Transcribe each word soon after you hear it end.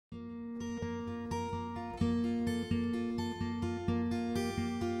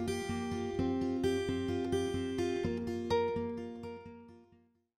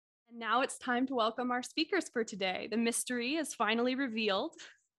now it's time to welcome our speakers for today. The mystery is finally revealed.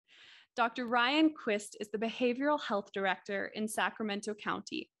 Dr. Ryan Quist is the Behavioral Health Director in Sacramento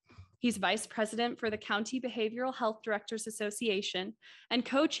County. He's Vice President for the County Behavioral Health Directors Association and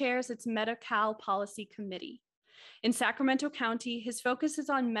co-chairs its Medi-Cal Policy Committee. In Sacramento County, his focus is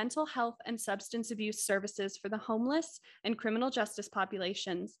on mental health and substance abuse services for the homeless and criminal justice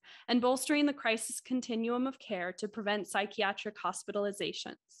populations, and bolstering the crisis continuum of care to prevent psychiatric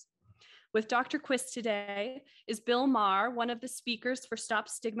hospitalizations. With Dr. Quist today is Bill Marr, one of the speakers for Stop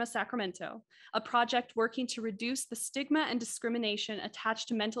Stigma Sacramento, a project working to reduce the stigma and discrimination attached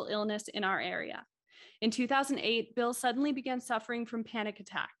to mental illness in our area. In 2008, Bill suddenly began suffering from panic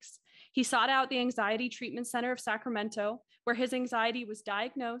attacks. He sought out the Anxiety Treatment Center of Sacramento, where his anxiety was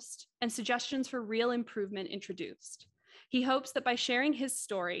diagnosed and suggestions for real improvement introduced. He hopes that by sharing his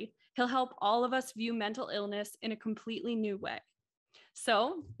story, he'll help all of us view mental illness in a completely new way.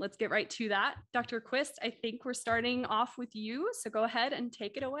 So let's get right to that. Dr. Quist, I think we're starting off with you, so go ahead and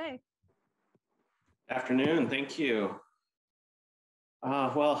take it away. Afternoon, thank you.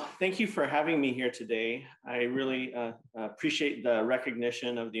 Well, thank you for having me here today. I really appreciate the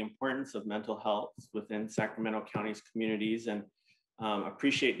recognition of the importance of mental health within Sacramento County's communities, and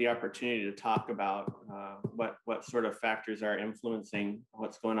appreciate the opportunity to talk about what sort of factors are influencing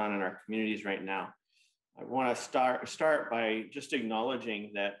what's going on in our communities right now. I want to start by just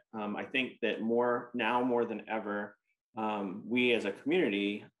acknowledging that I think that more than ever, we as a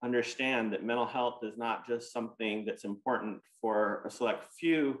community understand that mental health is not just something that's important for a select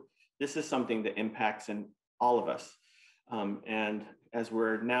few. This is something that impacts in all of us. And as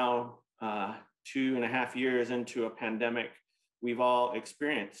we're now 2.5 years into a pandemic, we've all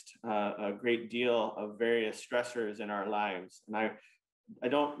experienced a great deal of various stressors in our lives. And I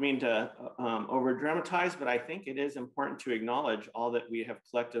don't mean to over dramatize, but I think it is important to acknowledge all that we have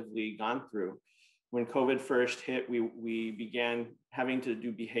collectively gone through. When COVID first hit, we began having to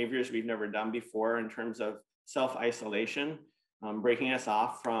do behaviors we've never done before in terms of self-isolation, breaking us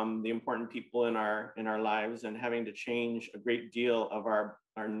off from the important people in our lives, and having to change a great deal of our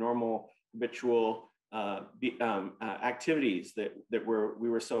normal habitual activities that we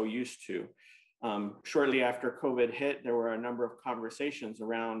were so used to. Shortly after COVID hit, there were a number of conversations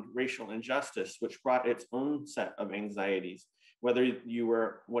around racial injustice, which brought its own set of anxieties. Whether you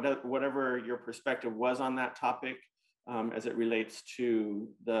were, whatever your perspective was on that topic, as it relates to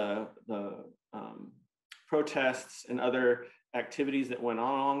the protests and other activities that went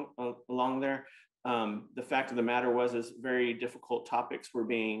on along there, the fact of the matter was very difficult topics were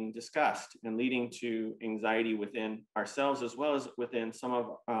being discussed and leading to anxiety within ourselves, as well as within some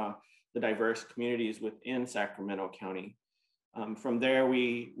of the diverse communities within Sacramento County. From there,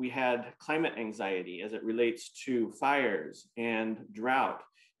 we had climate anxiety as it relates to fires and drought.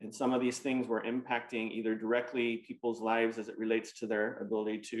 And some of these things were impacting either directly people's lives as it relates to their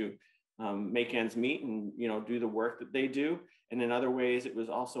ability to make ends meet and do the work that they do. And in other ways, it was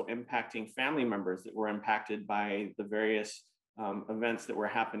also impacting family members that were impacted by the various events that were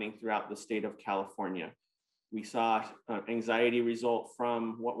happening throughout the state of California. We saw anxiety result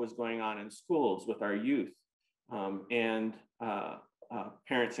from what was going on in schools with our youth. And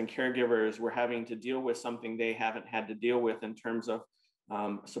parents and caregivers were having to deal with something they haven't had to deal with in terms of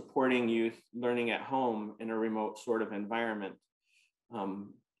supporting youth learning at home in a remote sort of environment.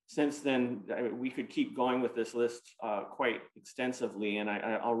 Since then, we could keep going with this list quite extensively, and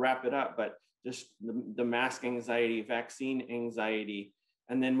I'll wrap it up, but just the mask anxiety, vaccine anxiety,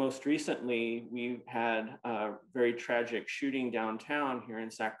 and then most recently, we had a very tragic shooting downtown here in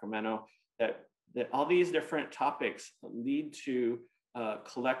Sacramento that all these different topics lead to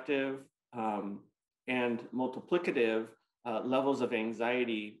collective and multiplicative levels of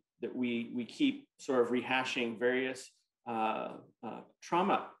anxiety that we keep sort of rehashing various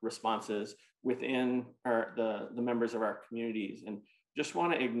trauma responses within the members of our communities. And just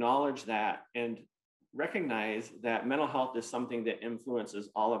want to acknowledge that and recognize that mental health is something that influences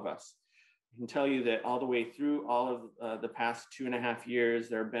all of us. I can tell you that all the way through all of the past 2.5 years,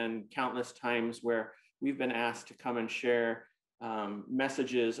 there have been countless times where we've been asked to come and share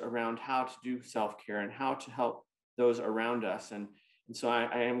messages around how to do self-care and how to help those around us. And so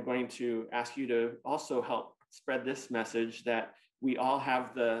I am going to ask you to also help spread this message that we all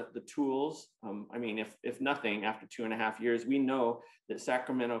have the tools. I mean, if nothing, after 2.5 years, we know that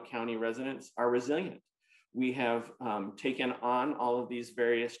Sacramento County residents are resilient. We have taken on all of these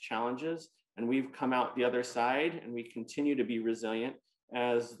various challenges, and we've come out the other side, and we continue to be resilient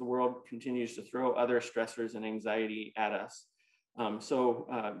as the world continues to throw other stressors and anxiety at us. So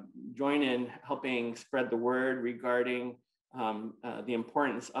join in helping spread the word regarding the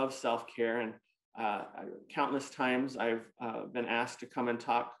importance of self-care. And countless times I've been asked to come and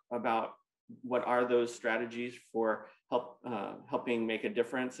talk about what are those strategies for helping make a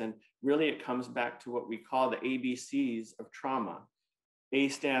difference. And really it comes back to what we call the ABCs of trauma. A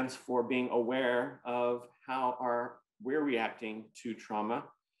stands for being aware of how we're reacting to trauma,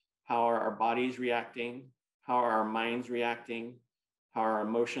 how are our bodies reacting, how are our minds reacting, how are our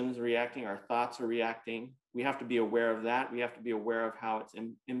emotions reacting, our thoughts are reacting. We have to be aware of that. We have to be aware of how it's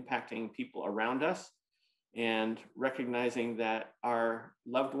impacting people around us, and recognizing that our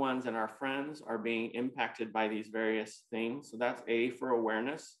loved ones and our friends are being impacted by these various things. So that's A for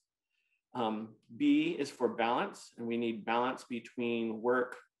awareness. B is for balance, and we need balance between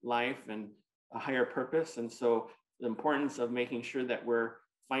work, life, and a higher purpose. And so the importance of making sure that we're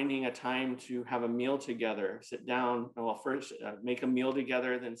finding a time to have a meal together, sit down, well, first make a meal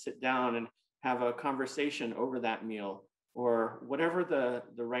together, then sit down and have a conversation over that meal, or whatever the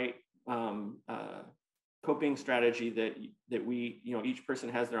right coping strategy that we, each person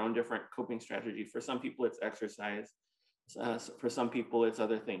has their own different coping strategy. For some people, it's exercise. For some people, it's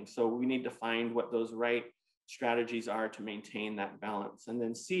other things. So we need to find what those right strategies are to maintain that balance. And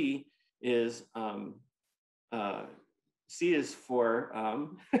then C is for,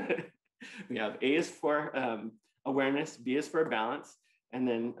 we have A is for awareness, B is for balance, and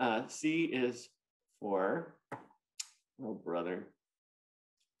then C is for, oh brother,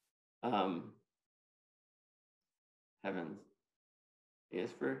 heavens. A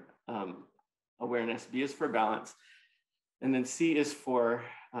is for awareness, B is for balance, and then C is for,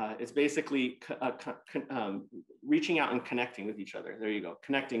 it's basically reaching out and connecting with each other. There you go,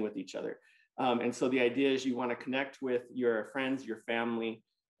 connecting with each other. And so the idea is you want to connect with your friends, your family,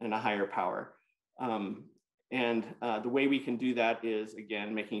 and a higher power. And the way we can do that is,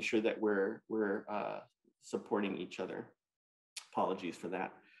 again, making sure that we're supporting each other. Apologies for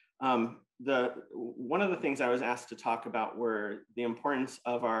that. One of the things I was asked to talk about were the importance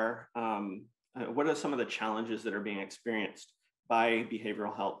of our, what are some of the challenges that are being experienced by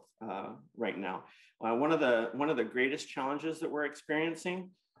behavioral health right now? One of the greatest challenges that we're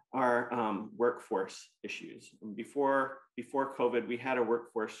experiencing are workforce issues. Before COVID, we had a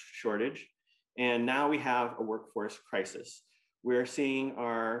workforce shortage, and now we have a workforce crisis. We're seeing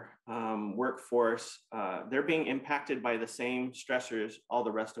our workforce, they're being impacted by the same stressors all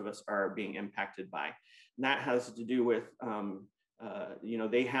the rest of us are being impacted by. And that has to do with,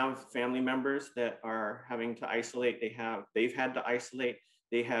 they have family members that are having to isolate. They've had to isolate.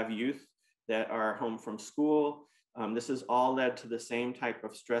 They have youth that are home from school. This has all led to the same type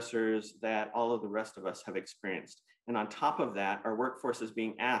of stressors that all of the rest of us have experienced. And on top of that, our workforce is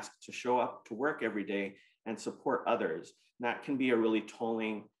being asked to show up to work every day and support others. And that can be a really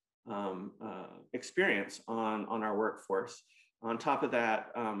tolling experience on our workforce. On top of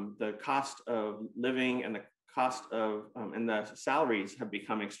that, the cost of living and the cost of, and the salaries have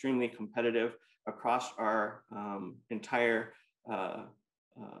become extremely competitive across our entire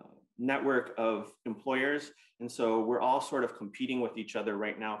network of employers. And so we're all sort of competing with each other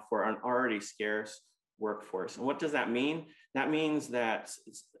right now for an already scarce workforce. And what does that mean? That means that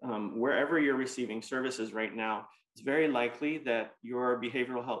wherever you're receiving services right now, it's very likely that your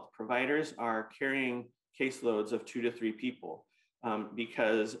behavioral health providers are carrying caseloads of 2 to 3 people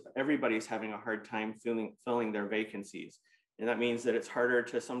because everybody's having a hard time filling their vacancies. And that means that it's harder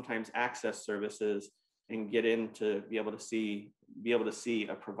to sometimes access services and get in to be able to see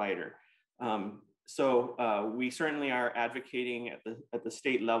a provider. So we certainly are advocating at the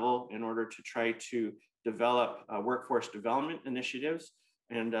state level in order to try to develop workforce development initiatives.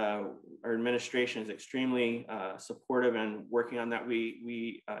 And our administration is extremely supportive and working on that.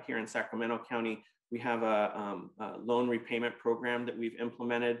 We here in Sacramento County, we have a loan repayment program that we've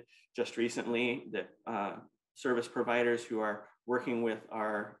implemented just recently that service providers who are working with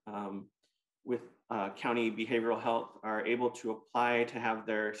our county behavioral health are able to apply to have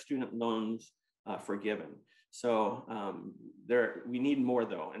their student loans forgiven. So we need more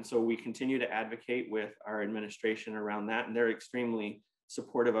though. And so we continue to advocate with our administration around that, and they're extremely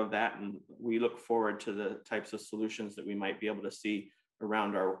supportive of that. And we look forward to the types of solutions that we might be able to see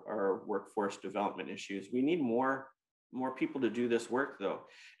around our workforce development issues. We need more people to do this work though,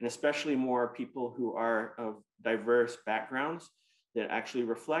 and especially more people who are of diverse backgrounds that actually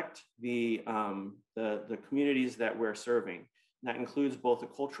reflect the communities that we're serving. And that includes both a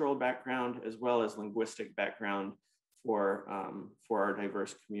cultural background as well as linguistic background for our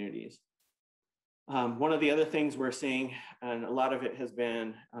diverse communities. One of the other things we're seeing, and a lot of it has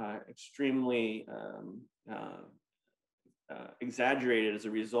been extremely exaggerated as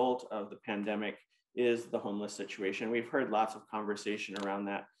a result of the pandemic, is the homeless situation. We've heard lots of conversation around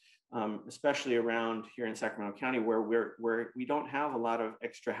that, especially around here in Sacramento County, where we don't have a lot of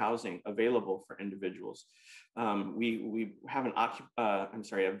extra housing available for individuals. We have a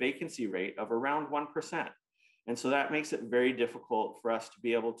vacancy rate of around 1%. And so that makes it very difficult for us to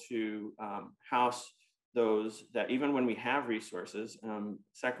be able to house those that, even when we have resources,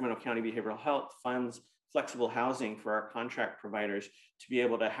 Sacramento County Behavioral Health funds flexible housing for our contract providers to be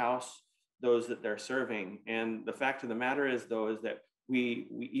able to house those that they're serving. And the fact of the matter is, though, is that we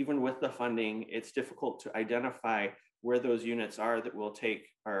even with the funding, it's difficult to identify where those units are that will take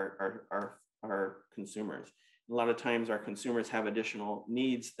our consumers. A lot of times our consumers have additional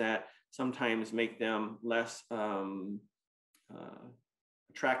needs that sometimes make them less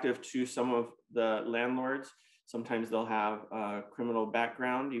attractive to some of the landlords. Sometimes they'll have a criminal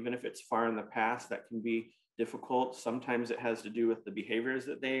background, even if it's far in the past, that can be difficult. Sometimes it has to do with the behaviors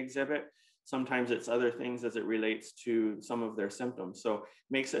that they exhibit. Sometimes it's other things as it relates to some of their symptoms. So it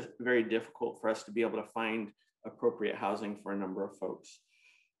makes it very difficult for us to be able to find appropriate housing for a number of folks.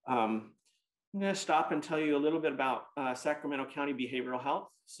 I'm going to stop and tell you a little bit about Sacramento County Behavioral Health.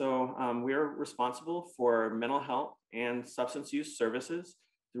 So we're responsible for mental health and substance use services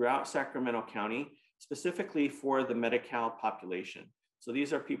throughout Sacramento County, specifically for the Medi-Cal population. So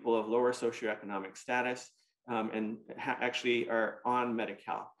these are people of lower socioeconomic status and actually are on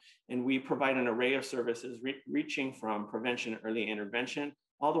Medi-Cal. And we provide an array of services reaching from prevention, early intervention,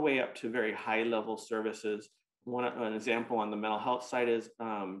 all the way up to very high level services. An example on the mental health side is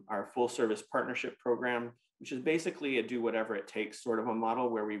our full service partnership program, which is basically a do whatever it takes sort of a model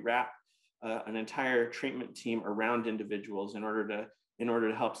where we wrap an entire treatment team around individuals in order to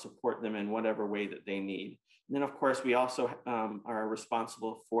help support them in whatever way that they need. And then of course, we also are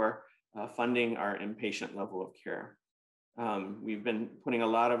responsible for funding our inpatient level of care. We've been putting a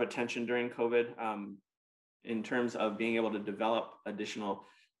lot of attention during COVID in terms of being able to develop additional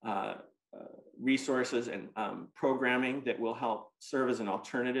resources and programming that will help serve as an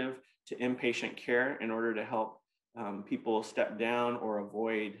alternative to inpatient care in order to help people step down or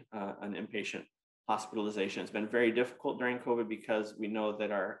avoid an inpatient hospitalization. It's been very difficult during COVID because we know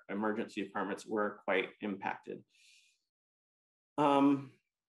that our emergency departments were quite impacted.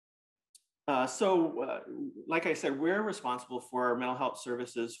 Like I said, we're responsible for mental health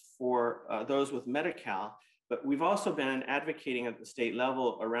services for those with Medi-Cal, but we've also been advocating at the state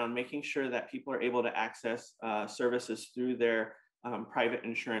level around making sure that people are able to access services through their private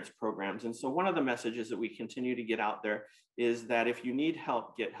insurance programs. And so one of the messages that we continue to get out there is that if you need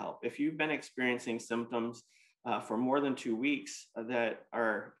help, get help. If you've been experiencing symptoms for more than 2 weeks that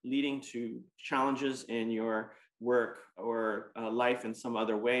are leading to challenges in your work or life in some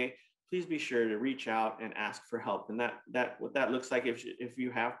other way, please be sure to reach out and ask for help. And what that looks like, if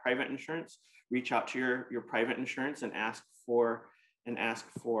you have private insurance, reach out to your private insurance and ask for a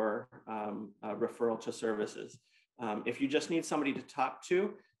referral to services. If you just need somebody to talk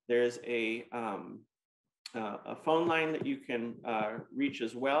to, there's a phone line that you can reach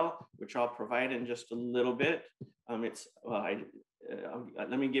as well, which I'll provide in just a little bit. Let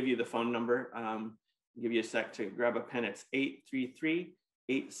me give you the phone number. Give you a sec to grab a pen. It's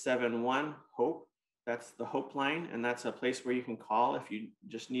 833-871-HOPE. That's the Hope line, and that's a place where you can call if you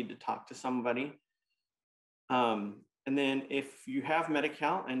just need to talk to somebody. And then if you have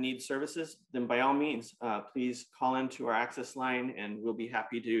Medi-Cal and need services, then by all means, please call into our access line and we'll be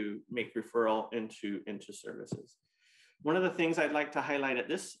happy to make referral into services. One of the things I'd like to highlight at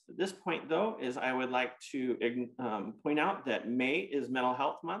this point, though, is I would like to point out that May is Mental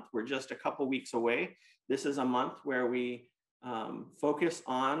Health Month. We're just a couple weeks away. This is a month where we focus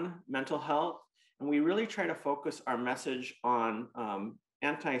on mental health, and we really try to focus our message on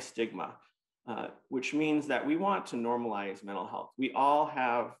anti-stigma, which means that we want to normalize mental health. We all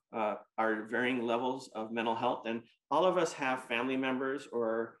have our varying levels of mental health, and all of us have family members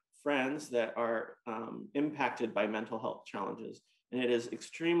or friends that are impacted by mental health challenges. And it is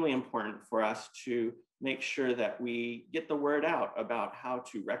extremely important for us to make sure that we get the word out about how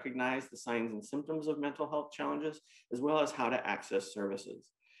to recognize the signs and symptoms of mental health challenges, as well as how to access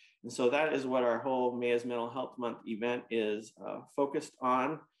services. And so that is what our whole May is Mental Health Month event is focused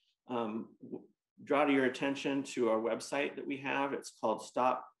on. Draw to your attention to our website that we have. It's called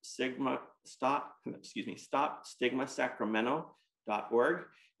stopstigmasacramento.org.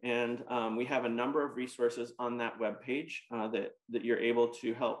 And we have a number of resources on that webpage that you're able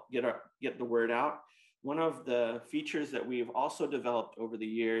to help get the word out. One of the features that we've also developed over the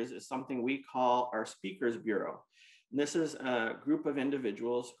years is something we call our Speakers Bureau. And this is a group of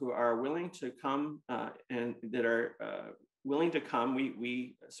individuals who are willing to come and that are willing to come.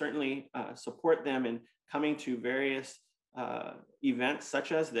 We certainly support them in coming to various events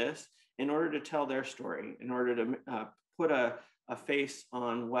such as this in order to tell their story, in order to put a face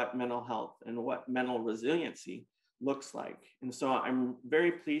on what mental health and what mental resiliency looks like. And so I'm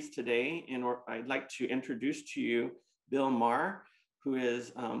very pleased today, and I'd like to introduce to you Bill Marr, who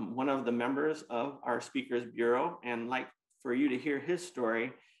is one of the members of our Speakers Bureau, and like for you to hear his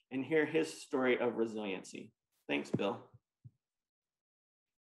story and hear his story of resiliency. Thanks, Bill.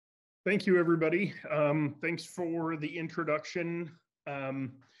 Thank you, everybody. Thanks for the introduction.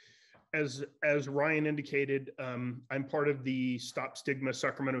 As Ryan indicated, I'm part of the Stop Stigma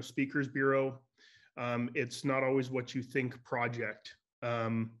Sacramento Speakers Bureau. It's not always what you think project.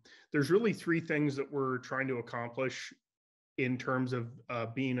 There's really three things that we're trying to accomplish in terms of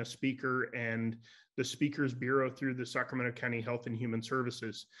being a speaker and the Speakers Bureau through the Sacramento County Health and Human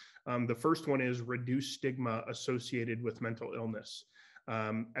Services. The first one is reduce stigma associated with mental illness.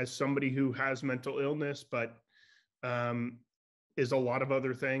 As somebody who has mental illness, but is a lot of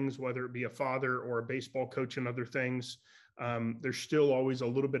other things, whether it be a father or a baseball coach and other things, there's still always a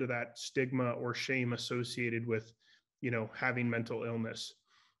little bit of that stigma or shame associated with, having mental illness.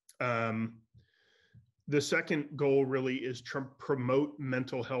 The second goal really is to promote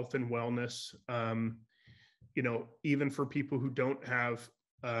mental health and wellness, even for people who don't have,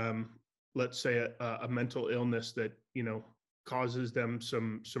 let's say, a mental illness that, causes them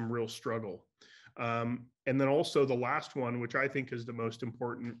some real struggle. And then also the last one, which I think is the most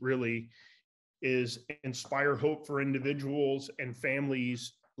important really, is inspire hope for individuals and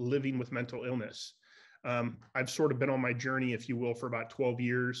families living with mental illness. I've sort of been on my journey, if you will, for about 12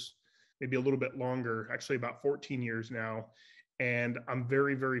 years, maybe a little bit longer, actually about 14 years now. And I'm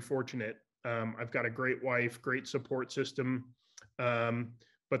very, very fortunate. I've got a great wife, great support system.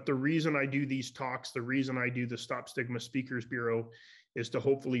 But the reason I do these talks, the reason I do the Stop Stigma Speakers Bureau is to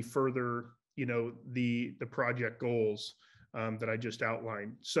hopefully further, the project goals that I just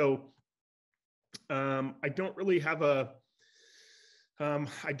outlined. So I don't really have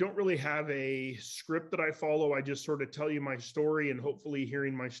a script that I follow. I just sort of tell you my story, and hopefully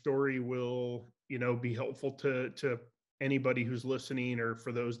hearing my story will, be helpful to anybody who's listening, or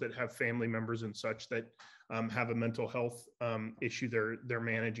for those that have family members and such that have a mental health issue they're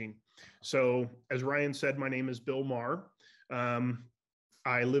managing. So as Ryan said, my name is Bill Marr.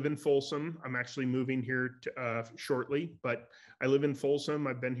 I live in Folsom. I'm actually moving here shortly, but I live in Folsom.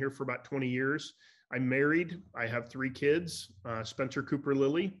 I've been here for about 20 years. I'm married. I have 3 kids, Spencer, Cooper,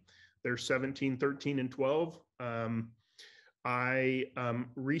 Lily. They're 17, 13, and 12. I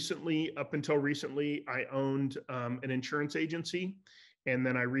recently, up until recently, I owned an insurance agency, and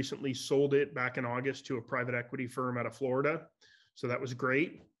then I recently sold it back in August to a private equity firm out of Florida. So that was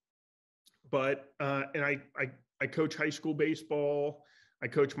great. But and I coach high school baseball. I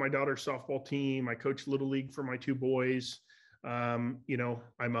coach my daughter's softball team. I coach Little League for my 2 boys. I'm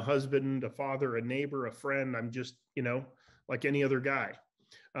a husband, a father, a neighbor, a friend. I'm just, like any other guy.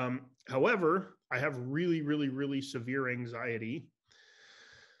 However, I have really, really, really severe anxiety.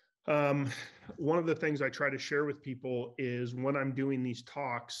 One of the things I try to share with people is when I'm doing these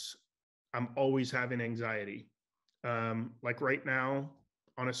talks, I'm always having anxiety. Like right now,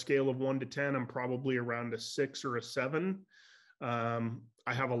 on a scale of 1 to 10, I'm probably around a 6 or a 7.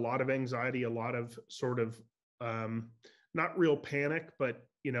 I have a lot of anxiety, a lot of sort of, not real panic, but,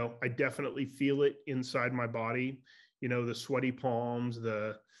 I definitely feel it inside my body, the sweaty palms,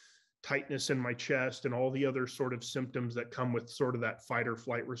 the tightness in my chest, and all the other sort of symptoms that come with sort of that fight or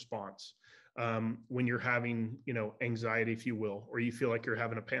flight response when you're having, anxiety, if you will, or you feel like you're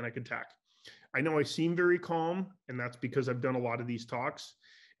having a panic attack. I know I seem very calm, and that's because I've done a lot of these talks.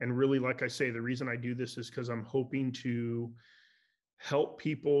 And really, like I say, the reason I do this is because I'm hoping to help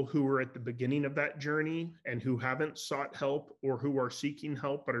people who are at the beginning of that journey and who haven't sought help, or who are seeking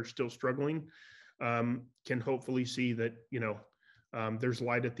help but are still struggling, can hopefully see that, there's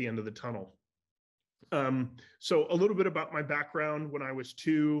light at the end of the tunnel. So a little bit about my background. When I was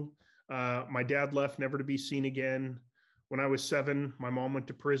 2, my dad left, never to be seen again. When I was 7, my mom went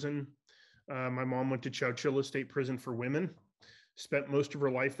to prison. My mom went to Chowchilla State Prison for Women, spent most of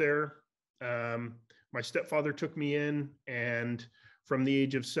her life there. My stepfather took me in, and from the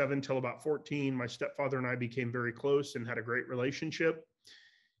age of 7 till about 14, my stepfather and I became very close and had a great relationship.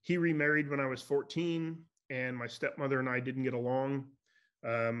 He remarried when I was 14, and my stepmother and I didn't get along.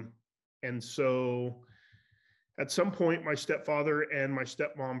 And so at some point, my stepfather and my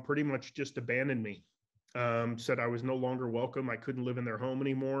stepmom pretty much just abandoned me, said I was no longer welcome. I couldn't live in their home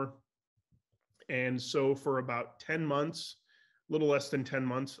anymore. And so for about 10 months, a little less than 10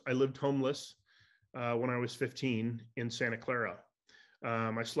 months, I lived homeless. when I was 15 in Santa Clara.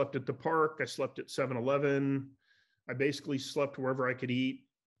 I slept at the park. I slept at 7-Eleven. I basically slept wherever I could eat.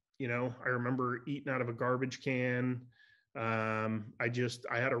 I remember eating out of a garbage can. I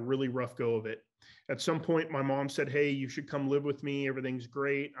had a really rough go of it. At some point, my mom said, "Hey, you should come live with me. Everything's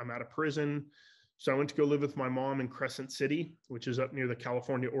great. I'm out of prison." So I went to go live with my mom in Crescent City, which is up near the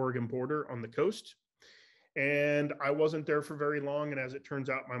California-Oregon border on the coast. And I wasn't there for very long. And as it turns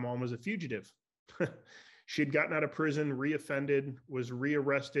out, my mom was a fugitive. She had gotten out of prison, reoffended, was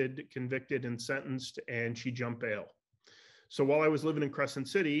rearrested, convicted, and sentenced, and she jumped bail. So while I was living in Crescent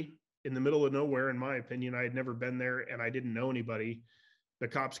City, in the middle of nowhere, in my opinion, I had never been there and I didn't know anybody. The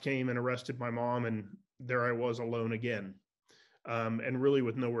cops came and arrested my mom, and there I was alone again, and really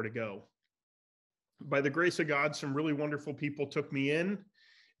with nowhere to go. By the grace of God, some really wonderful people took me in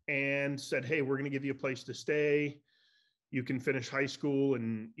and said, "Hey, we're going to give you a place to stay. You can finish high school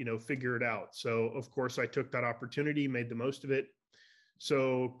and, figure it out." So of course I took that opportunity, made the most of it.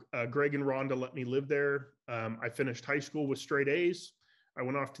 So Greg and Rhonda let me live there. I finished high school with straight A's. I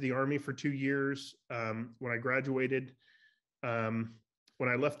went off to the Army for 2 years. When I graduated, when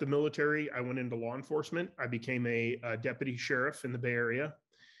I left the military, I went into law enforcement. I became a deputy sheriff in the Bay Area,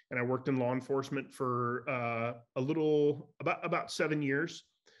 and I worked in law enforcement for about 7 years.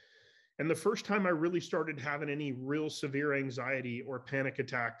 And the first time I really started having any real severe anxiety or panic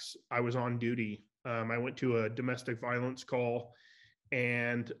attacks, I was on duty. I went to a domestic violence call,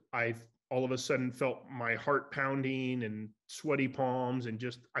 and I all of a sudden felt my heart pounding and sweaty palms, and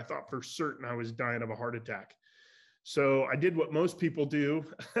I thought for certain I was dying of a heart attack. So I did what most people do.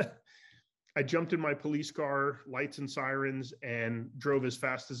 I jumped in my police car, lights and sirens, and drove as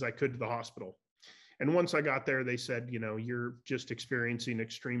fast as I could to the hospital. And once I got there, they said, "You're just experiencing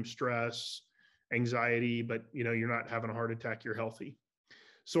extreme stress, anxiety, but you're not having a heart attack, you're healthy."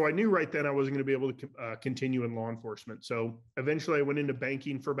 So I knew right then I wasn't going to be able to continue in law enforcement. So eventually I went into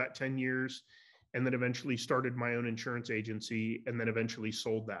banking for about 10 years, and then eventually started my own insurance agency, and then eventually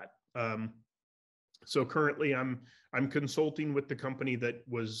sold that. So currently I'm consulting with the company that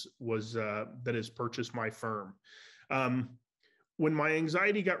that has purchased my firm. When my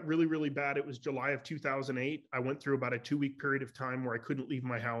anxiety got really, really bad, it was July of 2008. I went through about a 2-week period of time where I couldn't leave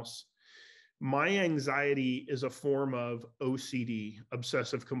my house. My anxiety is a form of OCD,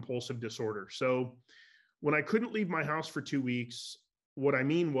 obsessive compulsive disorder. So when I couldn't leave my house for 2 weeks, what I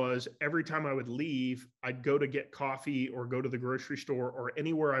mean was every time I would leave, I'd go to get coffee or go to the grocery store or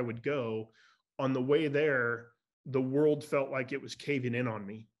anywhere I would go. On the way there, the world felt like it was caving in on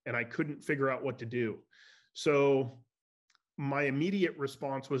me, and I couldn't figure out what to do. So my immediate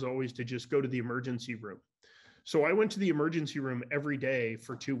response was always to just go to the emergency room. So I went to the emergency room every day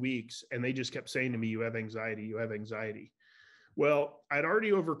for 2 weeks, and they just kept saying to me, "You have anxiety, you have anxiety." Well, I'd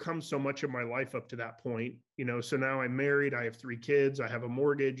already overcome so much of my life up to that point, so now I'm married, I have 3 kids, I have a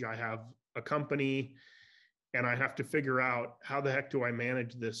mortgage, I have a company, and I have to figure out how the heck do I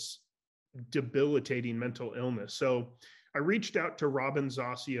manage this debilitating mental illness. So I reached out to Robin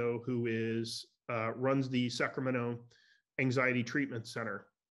Zasio, who runs the Sacramento Anxiety Treatment Center.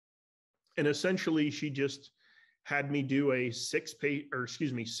 And essentially she just had me do a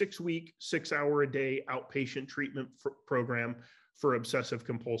 6-week, 6-hour-a-day outpatient treatment program for obsessive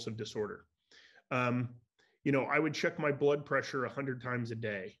compulsive disorder. I would check my blood pressure 100 times a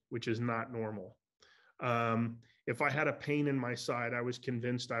day, which is not normal. If I had a pain in my side, I was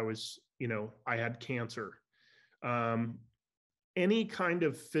convinced I had cancer. Any kind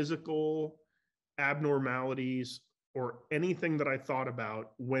of physical abnormalities or anything that I thought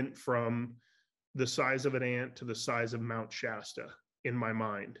about went from the size of an ant to the size of Mount Shasta in my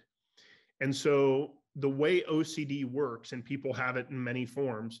mind. And so the way OCD works, and people have it in many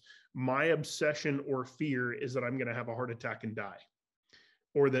forms, my obsession or fear is that I'm going to have a heart attack and die,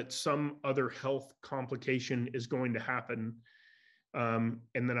 or that some other health complication is going to happen, and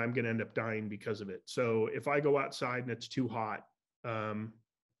then I'm going to end up dying because of it. So if I go outside and it's too hot,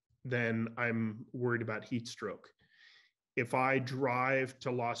 then I'm worried about heat stroke. If I drive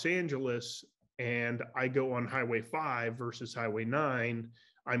to Los Angeles and I go on Highway 5 versus Highway 9,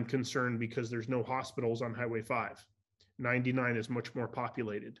 I'm concerned because there's no hospitals on Highway 5. 99 is much more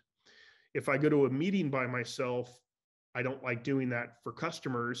populated. If I go to a meeting by myself, I don't like doing that for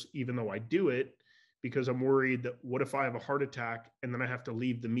customers, even though I do it, because I'm worried that what if I have a heart attack and then I have to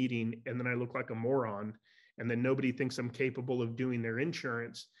leave the meeting and then I look like a moron and then nobody thinks I'm capable of doing their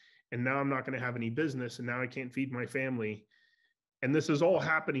insurance, and now I'm not going to have any business, and now I can't feed my family. And this is all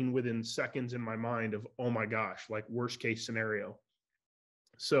happening within seconds in my mind of, oh my gosh, like worst case scenario.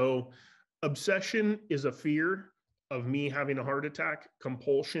 So obsession is a fear of me having a heart attack.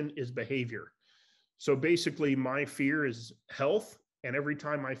 Compulsion is behavior. So basically my fear is health. And every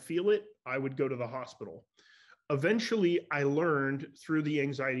time I feel it, I would go to the hospital. Eventually, I learned through the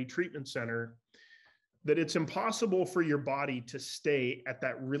anxiety treatment center that it's impossible for your body to stay at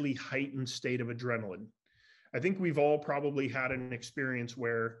that really heightened state of adrenaline. I think we've all probably had an experience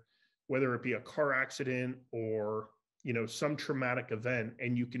where, whether it be a car accident or, you know, some traumatic event,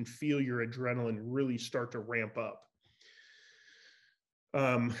 and you can feel your adrenaline really start to ramp up.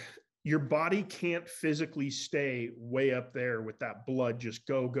 Your body can't physically stay way up there with that blood just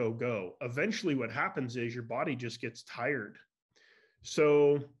go, go, go. Eventually what happens is your body just gets tired.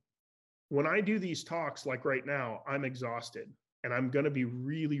 So when I do these talks, like right now, I'm exhausted and I'm going to be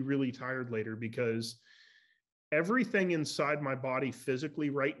really, really tired later, because everything inside my body physically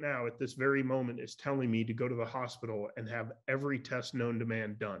right now at this very moment is telling me to go to the hospital and have every test known to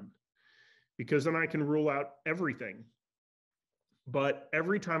man done, because then I can rule out everything. But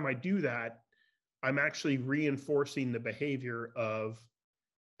every time I do that, I'm actually reinforcing the behavior of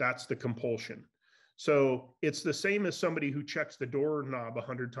that's the compulsion. So it's the same as somebody who checks the doorknob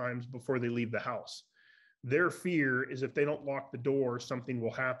 100 times before they leave the house. Their fear is if they don't lock the door, something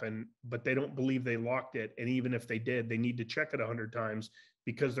will happen, but they don't believe they locked it. And even if they did, they need to check it 100 times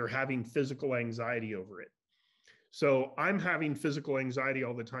because they're having physical anxiety over it. So I'm having physical anxiety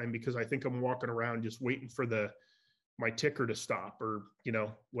all the time because I think I'm walking around just waiting for my ticker to stop, or, you know,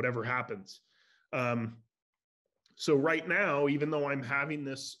 whatever happens. So right now, even though I'm having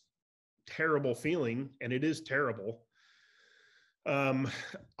this terrible feeling, and it is terrible,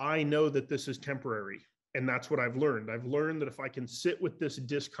 I know that this is temporary. And that's what I've learned. I've learned that if I can sit with this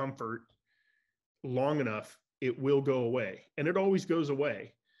discomfort long enough, it will go away. And it always goes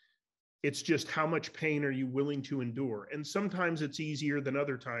away. It's just how much pain are you willing to endure? And sometimes it's easier than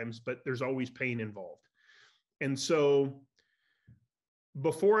other times, but there's always pain involved. And so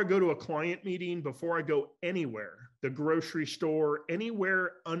before I go to a client meeting, before I go anywhere, the grocery store,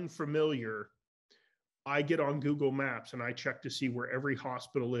 anywhere unfamiliar, I get on Google Maps and I check to see where every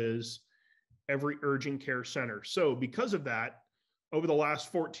hospital is, every urgent care center. So because of that, over the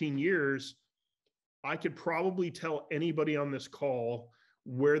last 14 years, I could probably tell anybody on this call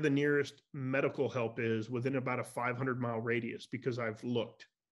where the nearest medical help is within about a 500-mile radius, because I've looked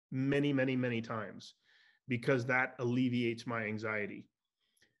many, many, many times, because that alleviates my anxiety.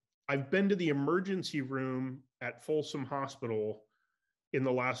 I've been to the emergency room at Folsom Hospital in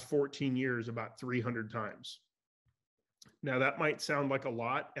the last 14 years about 300 times. Now that might sound like a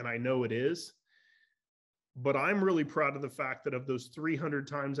lot, and I know it is, but I'm really proud of the fact that of those 300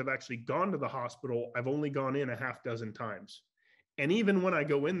 times I've actually gone to the hospital, I've only gone in a half dozen times. And even when I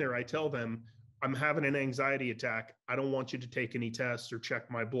go in there, I tell them, I'm having an anxiety attack. I don't want you to take any tests or check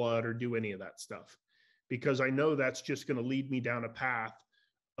my blood or do any of that stuff, because I know that's just going to lead me down a path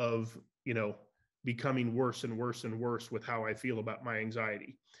of, you know, becoming worse and worse and worse with how I feel about my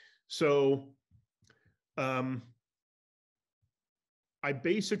anxiety. So I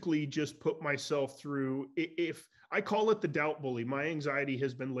basically just put myself through, if I call it the doubt bully, my anxiety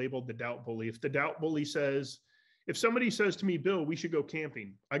has been labeled the doubt bully. If the doubt bully says, if somebody says to me, Bill, we should go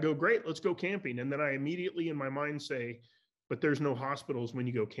camping, I go, great, let's go camping. And then I immediately in my mind say, but there's no hospitals when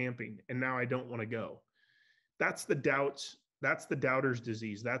you go camping, and now I don't want to go. That's the doubts. That's the doubter's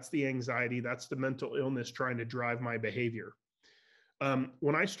disease. That's the anxiety. That's the mental illness trying to drive my behavior.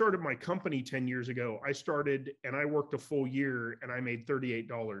 When I started my company 10 years ago, I started and I worked a full year and I made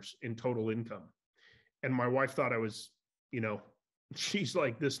 $38 in total income. And my wife thought I was, you know, she's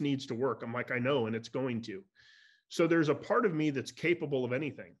like, this needs to work. I'm like, I know, and it's going to. So there's a part of me that's capable of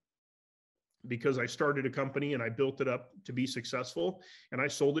anything, because I started a company and I built it up to be successful, and I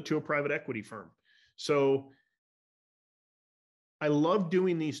sold it to a private equity firm. So I love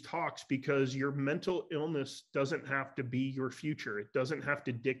doing these talks because your mental illness doesn't have to be your future. It doesn't have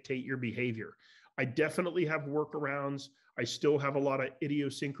to dictate your behavior. I definitely have workarounds. I still have a lot of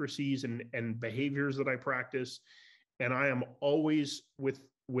idiosyncrasies and behaviors that I practice, and I am always with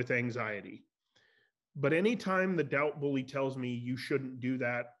anxiety. But anytime the doubt bully tells me you shouldn't do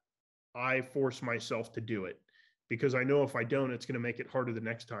that, I force myself to do it, because I know if I don't, it's going to make it harder the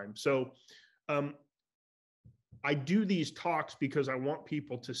next time. So I do these talks because I want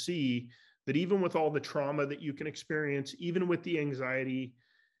people to see that even with all the trauma that you can experience, even with the anxiety,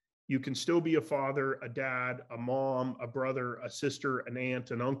 you can still be a father, a dad, a mom, a brother, a sister, an aunt,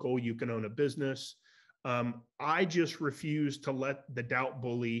 an uncle. You can own a business. I just refuse to let the doubt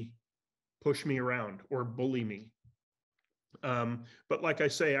bully push me around or bully me. But like I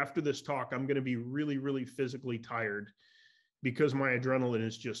say, after this talk, I'm going to be really, really physically tired because my adrenaline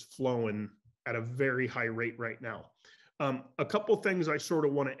is just flowing at a very high rate right now. A couple things I sort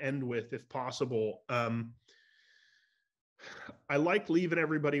of want to end with, if possible. I like leaving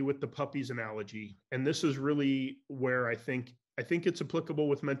everybody with the puppies analogy. And this is really where I think it's applicable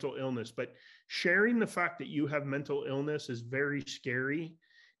with mental illness, but sharing the fact that you have mental illness is very scary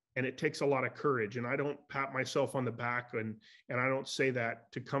and it takes a lot of courage. And I don't pat myself on the back and I don't say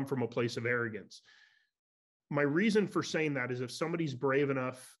that to come from a place of arrogance. My reason for saying that is if somebody's brave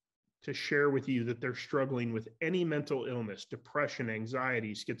enough to share with you that they're struggling with any mental illness, depression,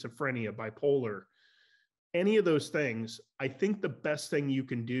 anxiety, schizophrenia, bipolar, any of those things, I think the best thing you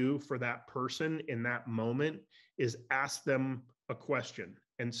can do for that person in that moment is ask them a question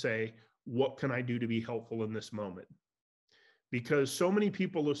and say, what can I do to be helpful in this moment? Because so many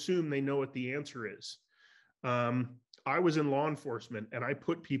people assume they know what the answer is. I was in law enforcement and I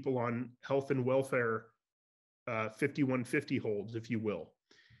put people on health and welfare 5150 holds, if you will.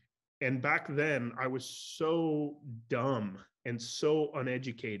 And back then I was so dumb and so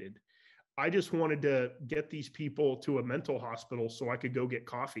uneducated. I just wanted to get these people to a mental hospital so I could go get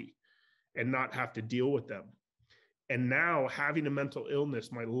coffee and not have to deal with them. And now having a mental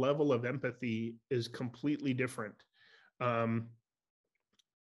illness, my level of empathy is completely different. And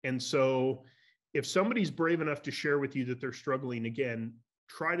so if somebody's brave enough to share with you that they're struggling, again,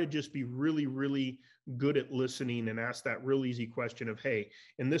 try to just be really, really good at listening and ask that real easy question of, hey,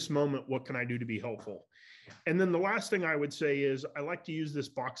 in this moment, what can I do to be helpful? And then the last thing I would say is I like to use this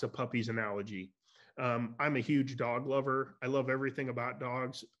box of puppies analogy. I'm a huge dog lover. I love everything about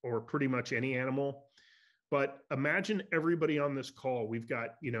dogs or pretty much any animal. But imagine everybody on this call. We've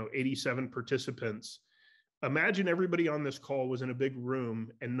got, 87 participants. Imagine everybody on this call was in a big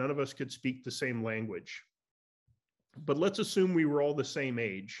room and none of us could speak the same language. But let's assume we were all the same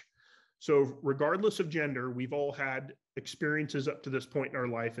age. So regardless of gender, we've all had experiences up to this point in our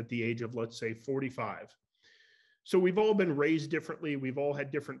life at the age of, let's say, 45. So we've all been raised differently. We've all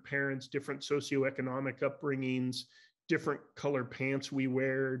had different parents, different socioeconomic upbringings, different colored pants we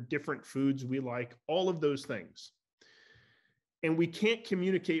wear, different foods we like, all of those things. And we can't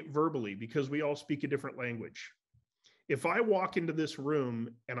communicate verbally because we all speak a different language. If I walk into this room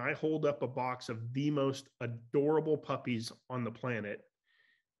and I hold up a box of the most adorable puppies on the planet,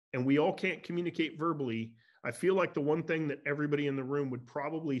 and we all can't communicate verbally, I feel like the one thing that everybody in the room would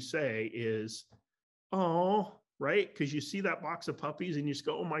probably say is, oh, right? Because you see that box of puppies and you just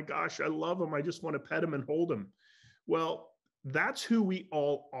go, oh my gosh, I love them. I just want to pet them and hold them. Well, that's who we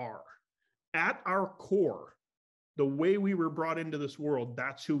all are. At our core, the way we were brought into this world,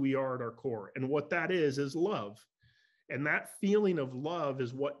 that's who we are at our core. And what that is love. And that feeling of love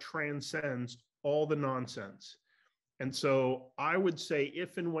is what transcends all the nonsense. And so I would say,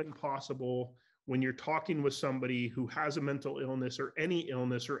 if and when possible, when you're talking with somebody who has a mental illness or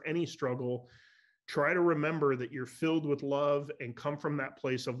any struggle, try to remember that you're filled with love and come from that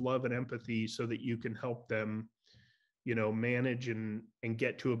place of love and empathy so that you can help them, manage and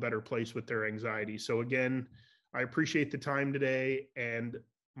get to a better place with their anxiety. So again, I appreciate the time today. And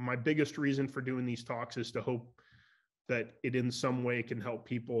my biggest reason for doing these talks is to hope that it in some way can help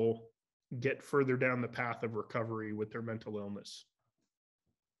people get further down the path of recovery with their mental illness.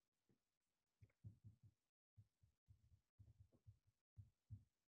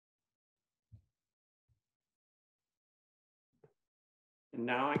 And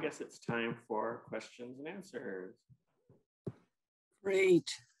now I guess it's time for questions and answers. Great.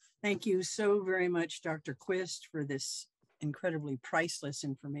 Thank you so very much, Dr. Quist, for this incredibly priceless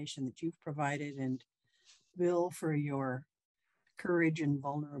information that you've provided, and Bill, for your courage and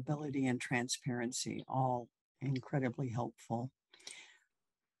vulnerability and transparency, all incredibly helpful.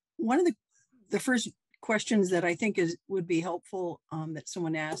 One of the first questions that I think would be helpful that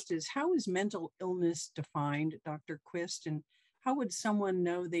someone asked is, how is mental illness defined, Dr. Quist, and how would someone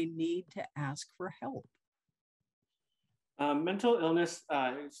know they need to ask for help? Mental illness,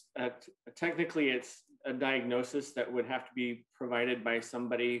 technically it's a diagnosis that would have to be provided by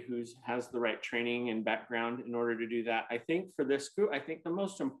somebody who has the right training and background in order to do that. I think for this group, I think the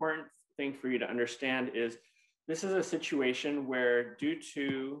most important thing for you to understand is this is a situation where, due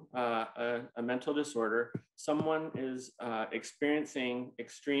to a mental disorder, someone is experiencing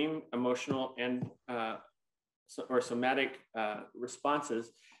extreme emotional and or somatic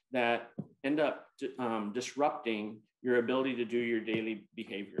responses that end up disrupting your ability to do your daily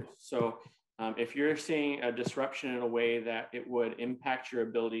behaviors. So if you're seeing a disruption in a way that it would impact your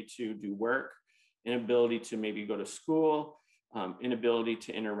ability to do work, inability to maybe go to school, inability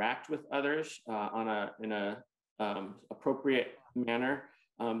to interact with others in a appropriate manner,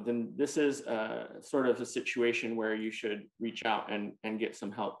 then this is sort of a situation where you should reach out and get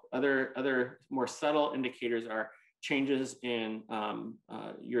some help. Other more subtle indicators are changes in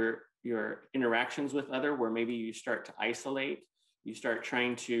your interactions with other, where maybe you start to isolate, you start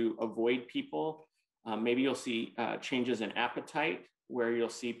trying to avoid people. Maybe you'll see changes in appetite, where you'll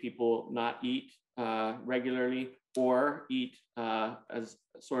see people not eat regularly or eat as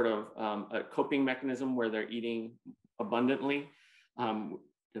sort of a coping mechanism where they're eating abundantly.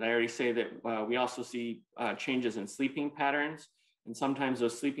 Did I already say that we also see changes in sleeping patterns? And sometimes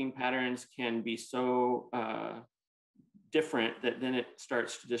those sleeping patterns can be so different that then it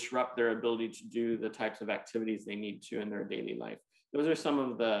starts to disrupt their ability to do the types of activities they need to in their daily life. Those are some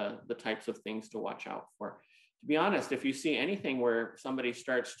of the types of things to watch out for. To be honest, if you see anything where somebody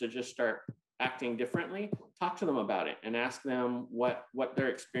starts to just start acting differently, talk to them about it and ask them what they're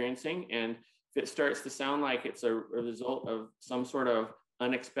experiencing. And if it starts to sound like it's a result of some sort of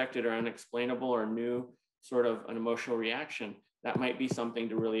unexpected or unexplainable or new sort of an emotional reaction, that might be something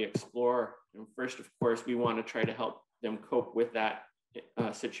to really explore. And first, of course, we want to try to help them cope with that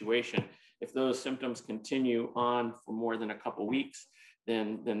situation. If those symptoms continue on for more than a couple weeks,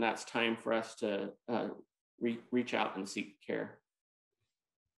 then that's time for us to reach out and seek care.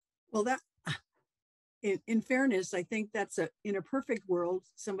 Well, that, in fairness, I think that's in a perfect world,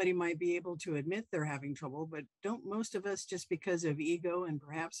 somebody might be able to admit they're having trouble, but don't most of us, just because of ego and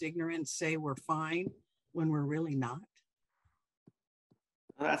perhaps ignorance, say we're fine when we're really not?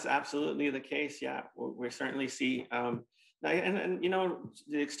 That's absolutely the case. Yeah, we certainly see, and you know,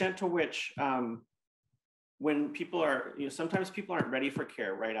 the extent to which when people are, you know, sometimes people aren't ready for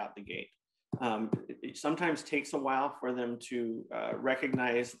care right out the gate. It sometimes takes a while for them to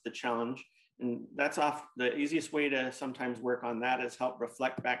recognize the challenge, and that's the easiest way to sometimes work on that is help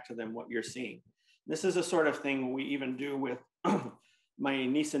reflect back to them what you're seeing. This is a sort of thing we even do with my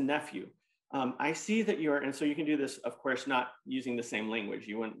niece and nephew. I see that you're, and so you can do this, of course, not using the same language.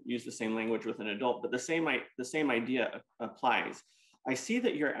 You wouldn't use the same language with an adult, but the same idea applies. I see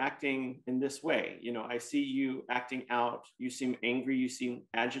that you're acting in this way. You know, I see you acting out. You seem angry. You seem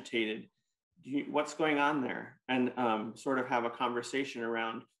agitated. What's going on there? And sort of have a conversation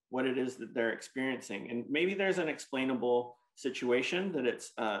around what it is that they're experiencing. And maybe there's an explainable situation that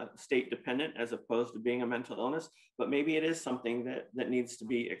it's state dependent as opposed to being a mental illness, but maybe it is something that needs to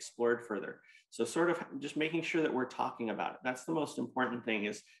be explored further. So sort of just making sure that we're talking about it. That's the most important thing,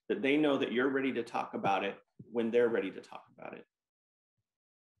 is that they know that you're ready to talk about it when they're ready to talk about it.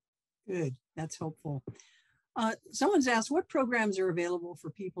 Good, that's helpful. Someone's asked, what programs are available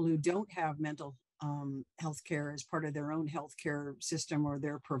for people who don't have mental health care as part of their own healthcare system or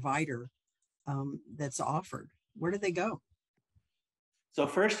their provider that's offered? Where do they go? So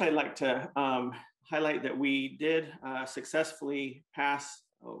first, I'd like to highlight that we did successfully pass,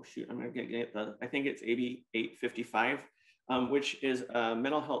 oh shoot, I'm gonna get I think it's AB 855, which is a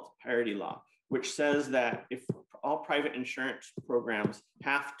mental health parity law, which says that if all private insurance programs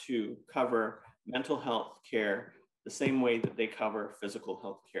have to cover mental health care the same way that they cover physical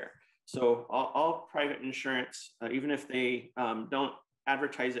health care. So all private insurance, even if they don't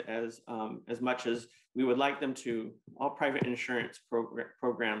advertise it as much as we would like them to, all private insurance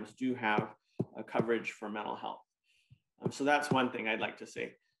programs do have a coverage for mental health. So that's one thing I'd like to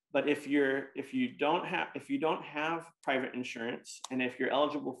say. But if you don't have private insurance, and if you're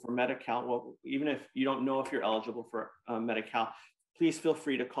eligible for Medi-Cal, well, even if you don't know if you're eligible for Medi-Cal, please feel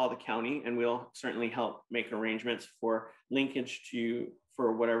free to call the county, and we'll certainly help make arrangements for linkage to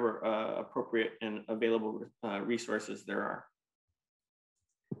for whatever appropriate and available resources there are.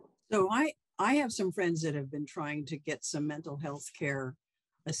 So I have some friends that have been trying to get some mental health care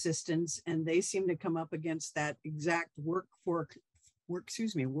assistance, and they seem to come up against that exact workforce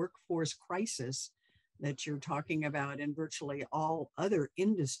crisis that you're talking about in virtually all other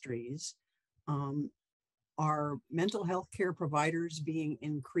industries. Are mental health care providers being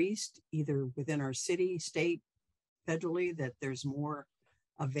increased either within our city, state, federally, that there's more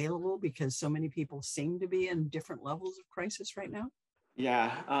available because so many people seem to be in different levels of crisis right now?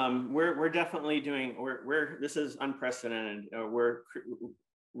 Yeah, we're definitely doing, this is unprecedented. We're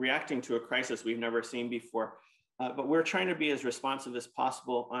reacting to a crisis we've never seen before, but we're trying to be as responsive as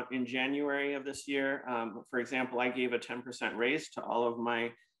possible. In January of this year, for example, I gave a 10% raise to all of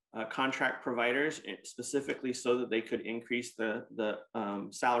my contract providers, specifically so that they could increase the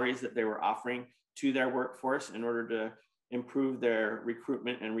salaries that they were offering to their workforce in order to improve their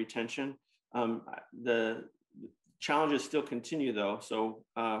recruitment and retention. The challenges still continue though, so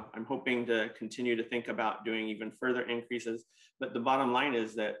I'm hoping to continue to think about doing even further increases. But the bottom line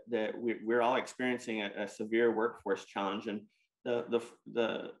is that we're all experiencing a severe workforce challenge, and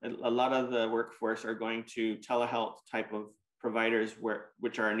a lot of the workforce are going to telehealth type of providers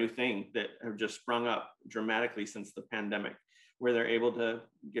which are a new thing that have just sprung up dramatically since the pandemic, where they're able to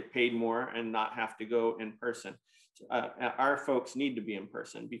get paid more and not have to go in person. Our folks need to be in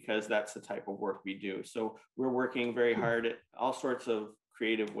person because that's the type of work we do. So we're working very hard at all sorts of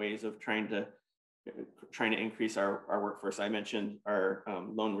creative ways of trying to increase our workforce. I mentioned our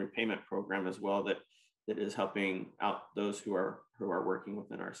loan repayment program as well, that is helping out those who are working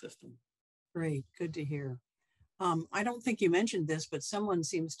within our system. Great, good to hear. I don't think you mentioned this, but someone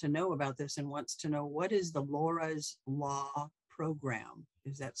seems to know about this and wants to know, what is the Laura's Law program?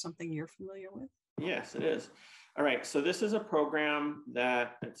 Is that something you're familiar with? Yes, it is. All right, so this is a program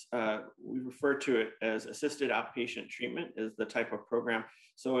that we refer to it as assisted outpatient treatment is the type of program.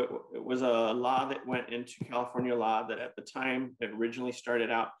 So it was a law that went into California law that at the time it originally started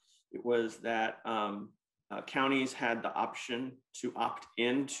out, it was that counties had the option to opt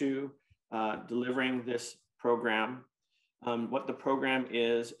into delivering this program. What the program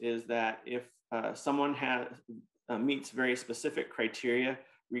is that if someone meets very specific criteria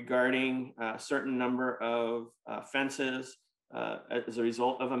regarding a certain number of offenses as a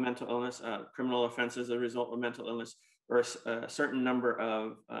result of a mental illness, criminal offenses as a result of mental illness, or a certain number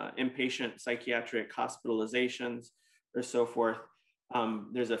of inpatient psychiatric hospitalizations or so forth.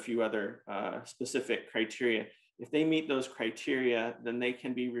 There's a few other specific criteria. If they meet those criteria, then they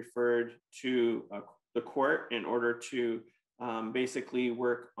can be referred to the court in order to basically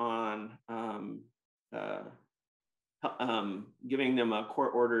work on giving them a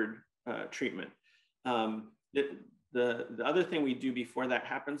court-ordered treatment. The other thing we do before that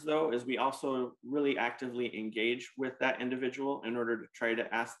happens, though, is we also really actively engage with that individual in order to try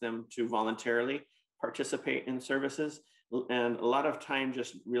to ask them to voluntarily participate in services. And a lot of time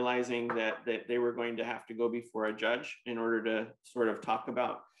just realizing that they were going to have to go before a judge in order to sort of talk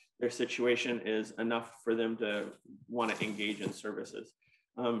about their situation is enough for them to want to engage in services.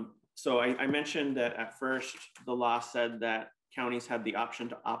 So I mentioned that at first the law said that counties had the option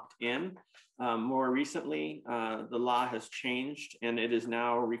to opt in. More recently, the law has changed and it is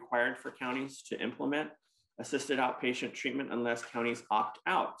now required for counties to implement assisted outpatient treatment unless counties opt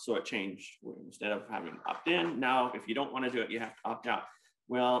out. So it changed. Instead of having opt in, now if you don't want to do it, you have to opt out.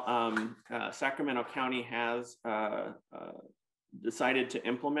 Well, Sacramento County has decided to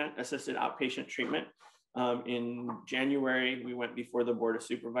implement assisted outpatient treatment. In January, we went before the Board of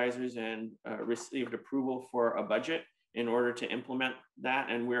Supervisors and received approval for a budget in order to implement that.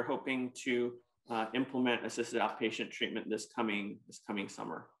 And we're hoping to implement assisted outpatient treatment this coming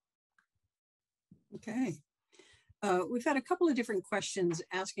summer. Okay. We've had a couple of different questions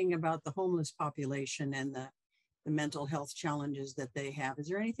asking about the homeless population and the mental health challenges that they have. Is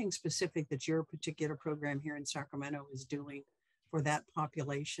there anything specific that your particular program here in Sacramento is doing for that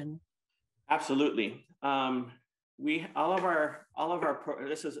population? Absolutely. This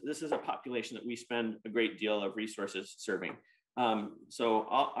is a population that we spend a great deal of resources serving. So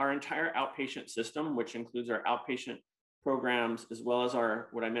our entire outpatient system, which includes our outpatient programs, as well as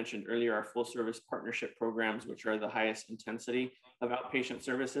what I mentioned earlier, our full service partnership programs, which are the highest intensity of outpatient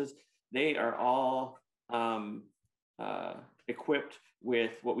services, they are all equipped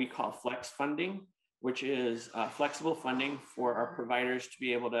with what we call flex funding, which is flexible funding for our providers to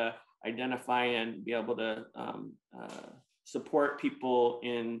be able to identify and be able to support people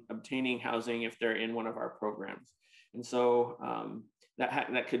in obtaining housing if they're in one of our programs. And so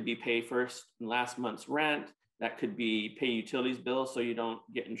that could be pay first and last month's rent. That could be pay utilities bills so you don't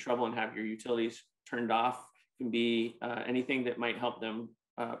get in trouble and have your utilities turned off. It can be anything that might help them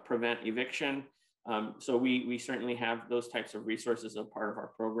prevent eviction. So we certainly have those types of resources as part of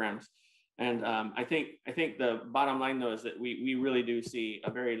our programs. And I think the bottom line, though, is that we really do see a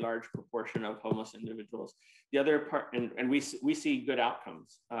very large proportion of homeless individuals. The other part, and we see good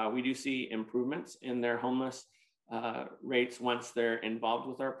outcomes. We do see improvements in their homeless rates once they're involved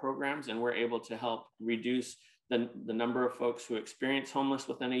with our programs, and we're able to help reduce the number of folks who experience homeless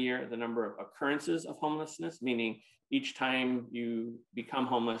within a year, the number of occurrences of homelessness, meaning each time you become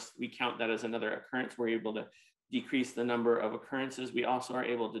homeless, we count that as another occurrence. We're able to decrease the number of occurrences. We also are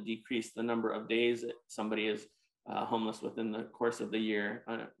able to decrease the number of days that somebody is homeless within the course of the year.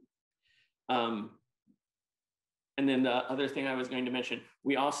 And then the other thing I was going to mention,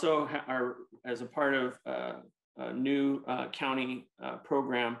 we also are, as a part of a new county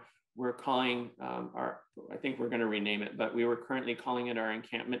program, we're calling I think we're going to rename it, but we were currently calling it our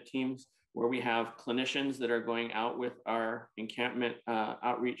encampment teams, where we have clinicians that are going out with our encampment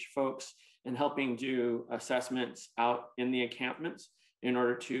outreach folks and helping do assessments out in the encampments in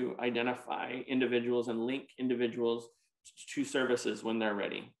order to identify individuals and link individuals to services when they're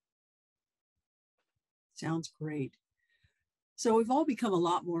ready. Sounds great. So we've all become a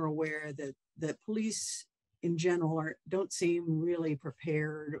lot more aware that police in general don't seem really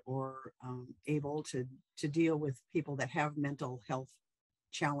prepared or able to deal with people that have mental health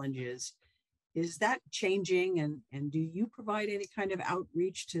challenges. Is that changing? And do you provide any kind of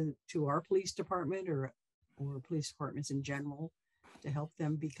outreach to our police department or police departments in general to help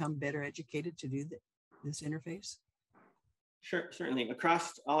them become better educated to do this interface? Sure, certainly.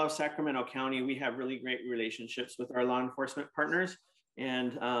 Across all of Sacramento County, we have really great relationships with our law enforcement partners.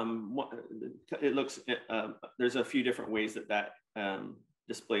 And it looks, there's a few different ways that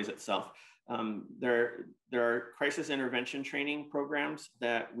displays itself. There are crisis intervention training programs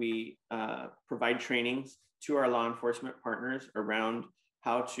that we provide trainings to our law enforcement partners around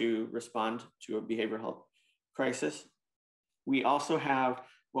how to respond to a behavioral health crisis. We also have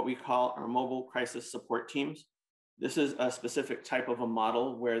what we call our mobile crisis support teams. This is a specific type of a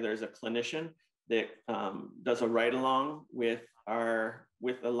model where there's a clinician that does a ride-along with a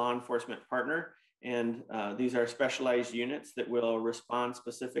law enforcement partner. And these are specialized units that will respond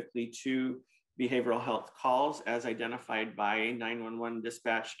specifically to behavioral health calls as identified by 911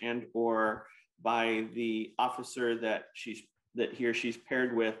 dispatch and or by the officer that he or she's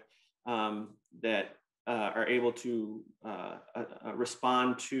paired with that are able to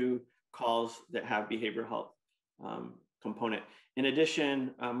respond to calls that have behavioral health component. In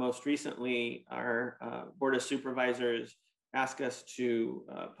addition, most recently, our Board of Supervisors asked us to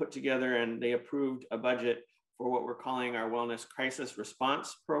put together, and they approved a budget for what we're calling our Wellness Crisis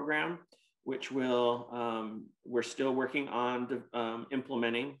Response Program, which we're still working on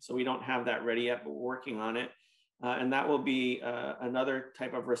implementing. So we don't have that ready yet, but we're working on it. And that will be another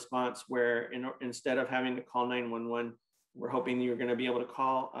type of response where instead of having to call 911, we're hoping you're going to be able to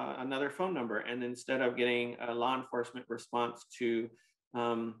call another phone number. And instead of getting a law enforcement response to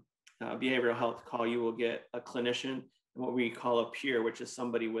behavioral health call, you will get a clinician, what we call a peer, which is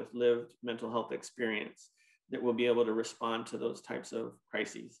somebody with lived mental health experience that will be able to respond to those types of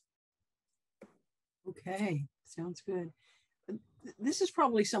crises. Okay, sounds good. This is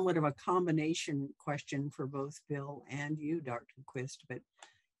probably somewhat of a combination question for both Bill and you, Dr. Quist, but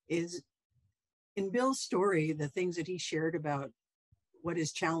is in Bill's story, the things that he shared about what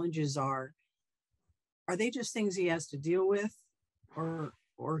his challenges are they just things he has to deal with, or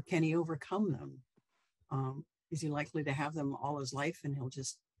can he overcome them? Is he likely to have them all his life and he'll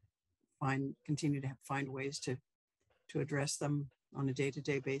just continue to find ways to address them on a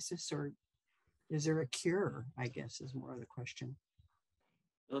day-to-day basis? Or is there a cure, I guess, is more of the question.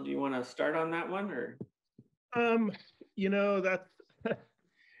 Bill, do you want to start on that one, or?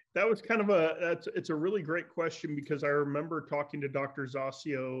 That was kind of it's a really great question, because I remember talking to Dr.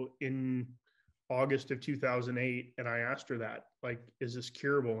 Zasio in August of 2008, and I asked her that, like, is this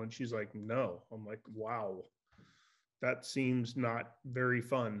curable? And she's like, no. I'm like, wow, that seems not very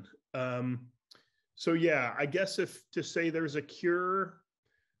fun. So yeah, I guess if to say there's a cure,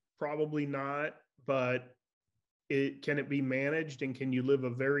 probably not, but can it be managed, and can you live a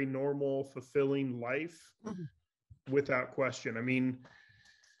very normal, fulfilling life? Mm-hmm. Without question. I mean,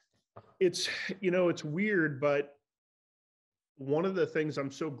 it's weird, but one of the things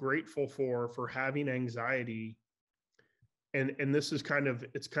I'm so grateful for having anxiety, and this is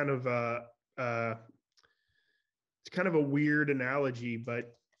it's kind of a weird analogy,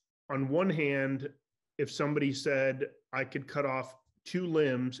 but on one hand, if somebody said I could cut off 2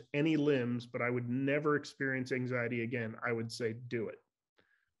 limbs, any limbs, but I would never experience anxiety again, I would say, do it.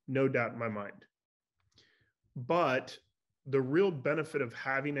 No doubt in my mind. But the real benefit of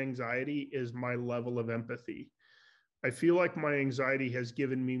having anxiety is my level of empathy. I feel like my anxiety has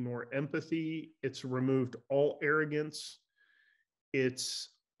given me more empathy. It's removed all arrogance. It's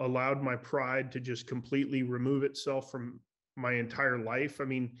allowed my pride to just completely remove itself from my entire life. I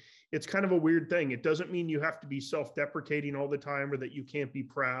mean, it's kind of a weird thing. It doesn't mean you have to be self-deprecating all the time, or that you can't be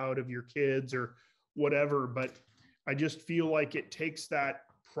proud of your kids or whatever, but I just feel like it takes that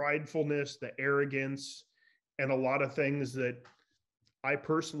pridefulness, the arrogance, and a lot of things that I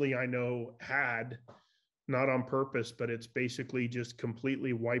know had, not on purpose, but it's basically just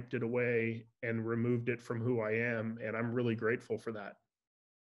completely wiped it away and removed it from who I am. And I'm really grateful for that.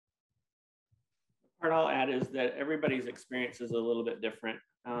 The part I'll add is that everybody's experience is a little bit different.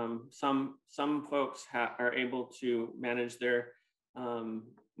 Some folks are able to manage their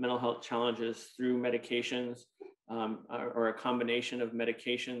mental health challenges through medications or a combination of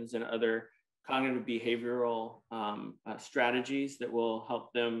medications and other cognitive behavioral strategies that will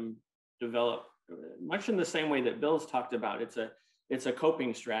help them develop, much in the same way that Bill's talked about. It's a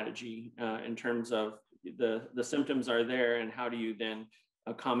coping strategy in terms of the symptoms are there, and how do you then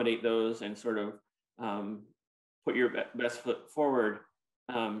accommodate those and sort of put your best foot forward,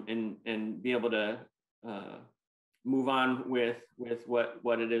 and be able to move on with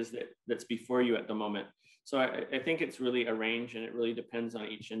what it is that's before you at the moment. So I think it's really a range, and it really depends on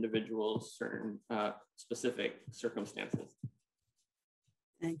each individual's certain specific circumstances.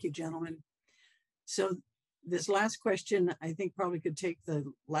 Thank you, gentlemen. So this last question, I think probably could take the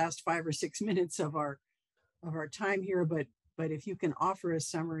last 5 or 6 minutes of our time here, but if you can offer a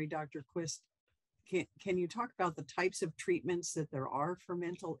summary, Dr. Quist, can you talk about the types of treatments that there are for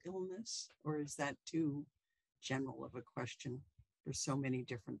mental illness, or is that too general of a question? There's so many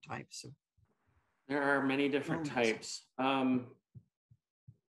different types of. There are many different types. Different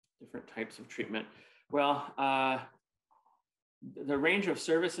types of treatment. Well, the range of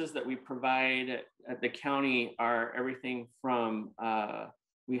services that we provide at the county are everything from,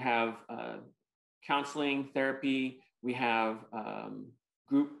 we have counseling, therapy, we have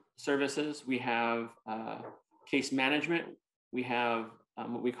group services, we have case management, we have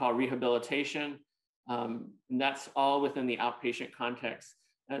what we call rehabilitation, and that's all within the outpatient context.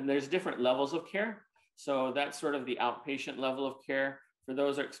 And there's different levels of care. So that's sort of the outpatient level of care. For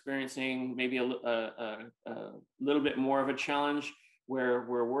those who are experiencing maybe a little bit more of a challenge, where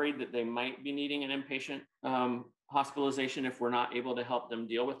we're worried that they might be needing an inpatient hospitalization if we're not able to help them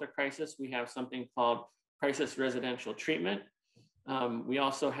deal with the crisis, we have something called crisis residential treatment. We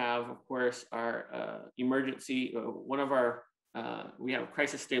also have, of course, our emergency, we have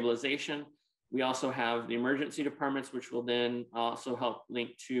crisis stabilization. We also have the emergency departments, which will then also help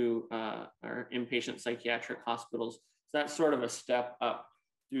link to our inpatient psychiatric hospitals. So that's sort of a step up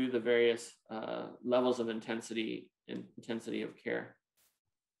through the various levels of intensity of care.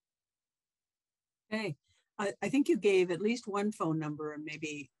 Okay, I think you gave at least one phone number, and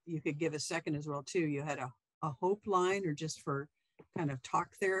maybe you could give a second as well too. You had a hope line, or just for kind of talk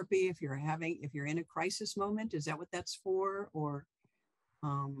therapy if you're in a crisis moment. Is that what that's for? Or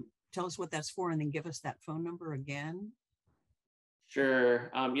tell us what that's for, and then give us that phone number again.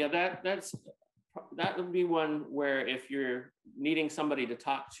 Sure. Yeah, that would be one where if you're needing somebody to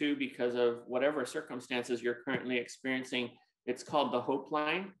talk to because of whatever circumstances you're currently experiencing, it's called the Hope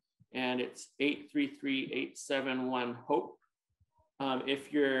Line, and it's 833-871-HOPE.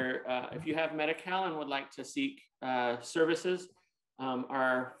 If you have Medi-Cal and would like to seek services,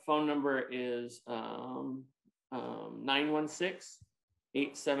 our phone number is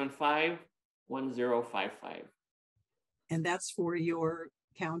 916-875-1055. And that's for your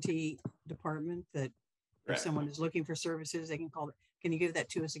county department, that if someone is looking for services, they can call it. Can you give that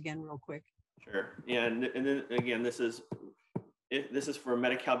to us again real quick? Sure. Yeah, and then again, this is for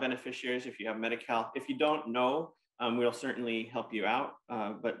Medi-Cal beneficiaries. If you have Medi-Cal, if you don't know, we'll certainly help you out.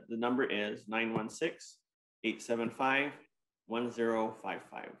 But the number is 916-875-1055.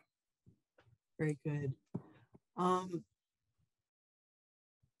 Very good.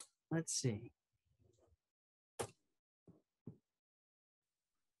 Let's see.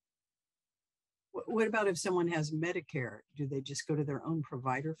 What about if someone has Medicare? Do they just go to their own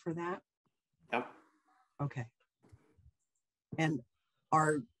provider for that? Yep. Okay. And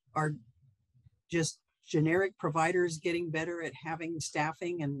are just generic providers getting better at having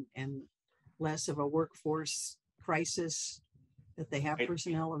staffing and less of a workforce crisis, that they have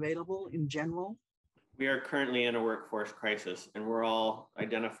personnel available in general? We are currently in a workforce crisis, and we're all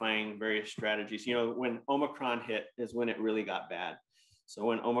identifying various strategies. You know, when Omicron hit is when it really got bad. So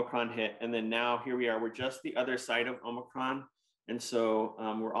when Omicron hit, and then now here we are, we're just the other side of Omicron. And so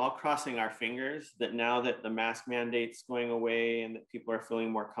we're all crossing our fingers that now that the mask mandate's going away and that people are feeling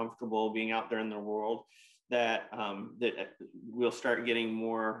more comfortable being out there in the world, that we'll start getting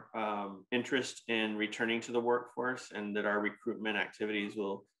more interest in returning to the workforce, and that our recruitment activities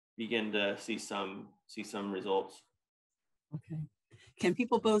will begin to see some results. Okay. Can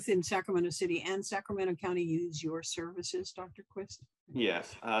people both in Sacramento City and Sacramento County use your services, Dr. Quist?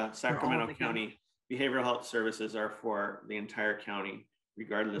 Yes, Sacramento County behavioral health services are for the entire county,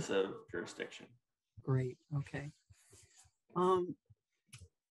 regardless of jurisdiction. Great. Okay.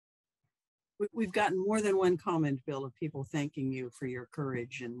 We've gotten more than one comment, Bill, of people thanking you for your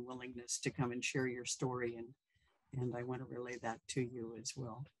courage and willingness to come and share your story, and I want to relay that to you as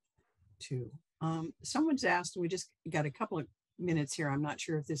well, too. Someone's asked, we just got a couple of minutes here. I'm not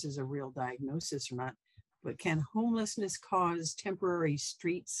sure if this is a real diagnosis or not, but can homelessness cause temporary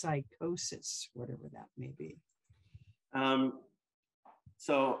street psychosis, whatever that may be?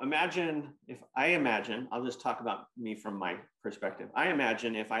 So I'll just talk about me from my perspective. I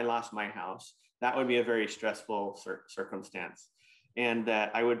imagine if I lost my house, that would be a very stressful circumstance, and that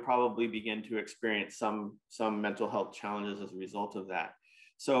I would probably begin to experience some mental health challenges as a result of that.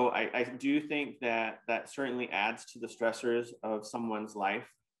 So I do think that that certainly adds to the stressors of someone's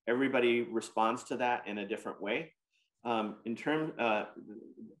life. Everybody responds to that in a different way. And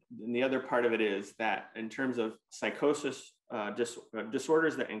the other part of it is that in terms of psychosis,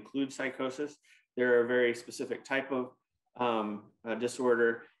 disorders that include psychosis, they're a very specific type of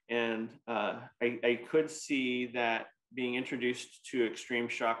disorder. And I could see that being introduced to extreme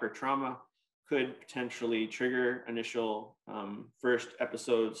shock or trauma could potentially trigger initial first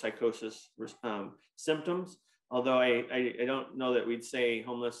episode psychosis symptoms. Although I don't know that we'd say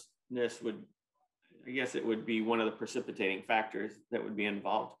homelessness would, I guess it would be one of the precipitating factors that would be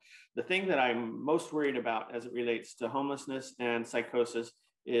involved. The thing that I'm most worried about as it relates to homelessness and psychosis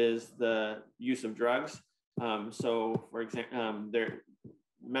is the use of drugs. So for example,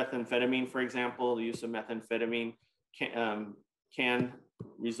 methamphetamine, for example, the use of methamphetamine can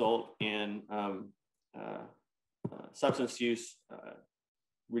result in substance use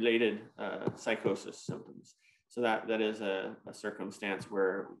related psychosis symptoms. So that is a circumstance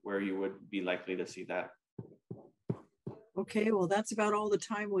where you would be likely to see that. Okay, well, that's about all the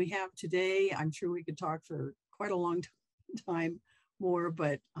time we have today. I'm sure we could talk for quite a long time more,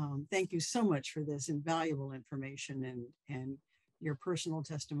 but thank you so much for this invaluable information, and your personal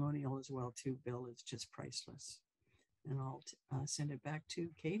testimonial as well too, Bill, is just priceless. And I'll send it back to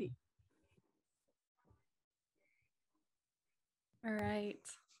Katie. All right.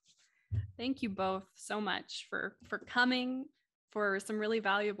 Thank you both so much for coming, for some really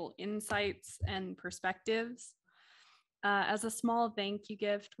valuable insights and perspectives. As a small thank you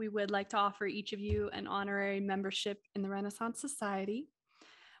gift, we would like to offer each of you an honorary membership in the Renaissance Society.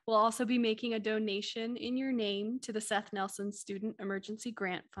 We'll also be making a donation in your name to the Seth Nelson Student Emergency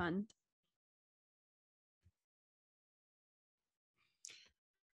Grant Fund.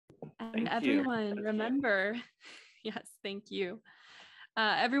 And everyone, remember, yes, thank you.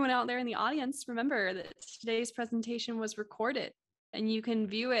 Everyone out there in the audience, remember that today's presentation was recorded, and you can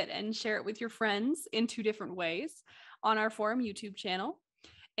view it and share it with your friends in 2 different ways: on our forum YouTube channel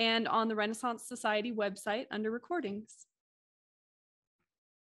and on the Renaissance Society website under recordings.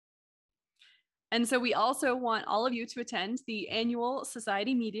 And so we also want all of you to attend the annual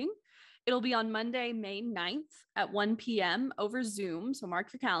society meeting. It'll be on Monday, May 9th at 1 p.m. over Zoom, so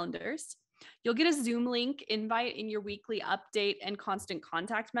mark your calendars. You'll get a Zoom link invite in your weekly update and constant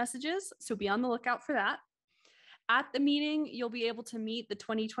contact messages, so be on the lookout for that. At the meeting, you'll be able to meet the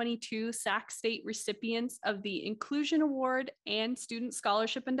 2022 Sac State recipients of the Inclusion Award and Student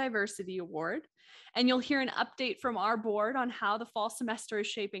Scholarship and Diversity Award, and you'll hear an update from our board on how the fall semester is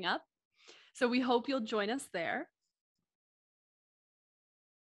shaping up. So we hope you'll join us there.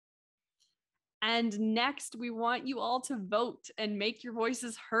 And next, we want you all to vote and make your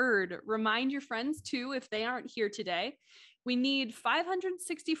voices heard. Remind your friends too, if they aren't here today. We need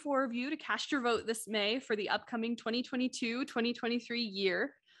 564 of you to cast your vote this May for the upcoming 2022-2023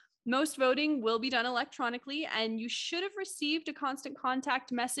 year. Most voting will be done electronically, and you should have received a constant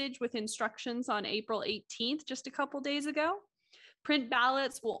contact message with instructions on April 18th, just a couple days ago. Print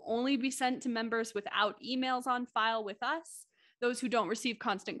ballots will only be sent to members without emails on file with us, those who don't receive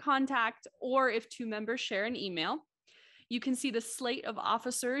constant contact, or if 2 members share an email. You can see the slate of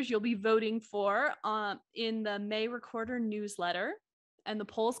officers you'll be voting for in the May Recorder newsletter, and the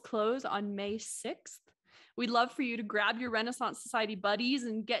polls close on May 6th. We'd love for you to grab your Renaissance Society buddies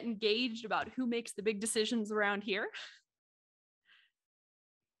and get engaged about who makes the big decisions around here.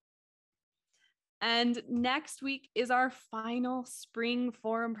 And next week is our final spring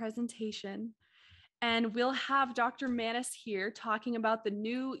forum presentation. And we'll have Dr. Manis here talking about the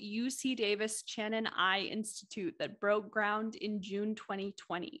new UC Davis Shannon Eye Institute that broke ground in June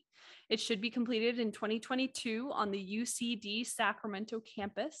 2020. It should be completed in 2022 on the UCD Sacramento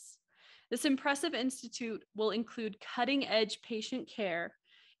campus. This impressive institute will include cutting-edge patient care,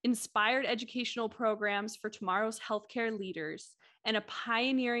 inspired educational programs for tomorrow's healthcare leaders, and a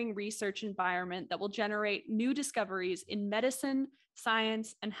pioneering research environment that will generate new discoveries in medicine,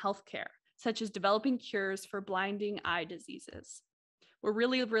 science, and healthcare, such as developing cures for blinding eye diseases. We're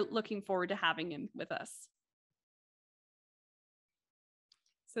really looking forward to having him with us.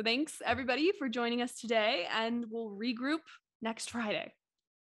 So thanks everybody for joining us today, and we'll regroup next Friday.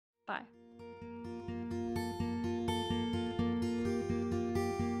 Bye.